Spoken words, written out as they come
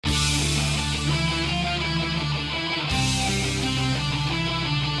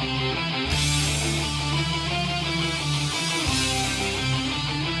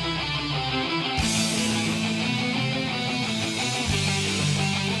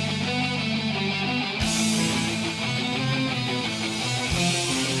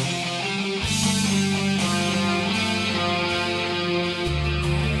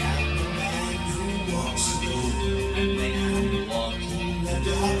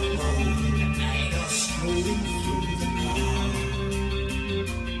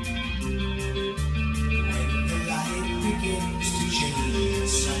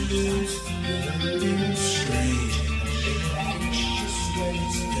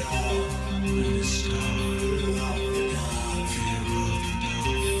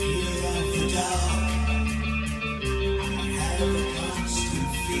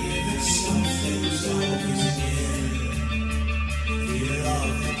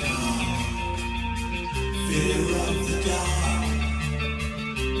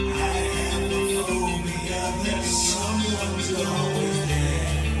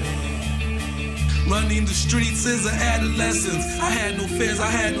Running the streets is an adolescence. I had no fears, I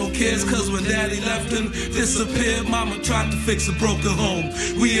had no cares, cause when daddy left and disappeared, mama tried to fix a broken home.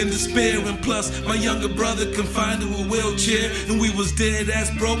 We in despair, and plus my younger brother confined to a wheelchair, and we was dead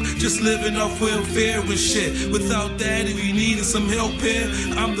ass broke, just living off welfare and shit. Without daddy, we needed some help here.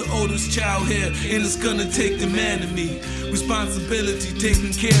 I'm the oldest child here, and it's gonna take the man in me. Responsibility,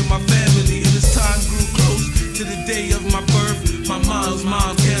 taking care of my family, and as time grew close to the day of my birth, my mom's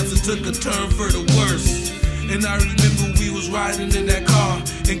cancer took a turn for the worse. And I remember we was riding in that car,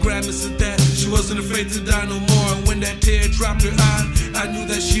 and Grandma said that she wasn't afraid to die no more. And when that tear dropped her eye, I knew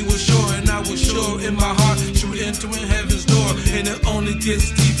that she was sure, and I was sure in my heart she was entering heaven's door. And it only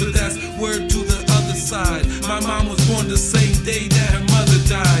gets deeper, that's word to the other side. My mom was born the same day that her mother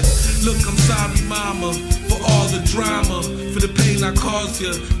died. Look, I'm sorry, mama, for all the drama, for the pain I caused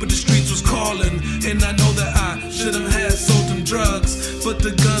you, but the streets was calling, and I know that I should have had sold them drugs, but the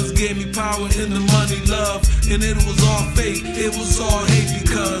guns gave me power and the money, love, and it was all fake, it was all hate,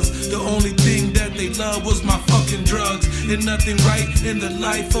 because the only thing that they loved was my fucking drugs, and nothing right in the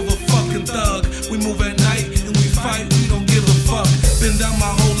life of a fucking thug. We move at night and we fight, we don't give a fuck. Been down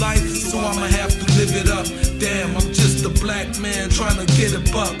my whole life, so I'ma have to live it up. Damn, I'm just a black man trying to get a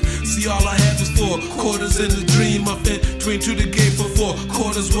buck. See, all I have is 4 quarters in the dream of entering to the gate for 4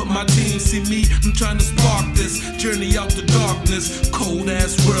 quarters with my team. See me, I'm trying to spark this journey out the darkness. Cold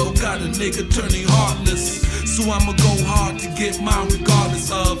ass world got a nigga turning heartless, so I'ma go hard to get mine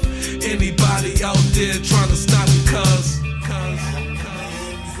regardless of anybody out there trying to stop me, cause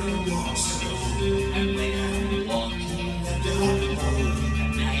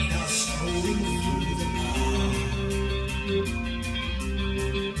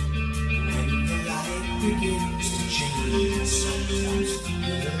begins to change. Sometimes the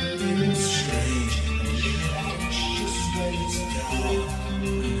world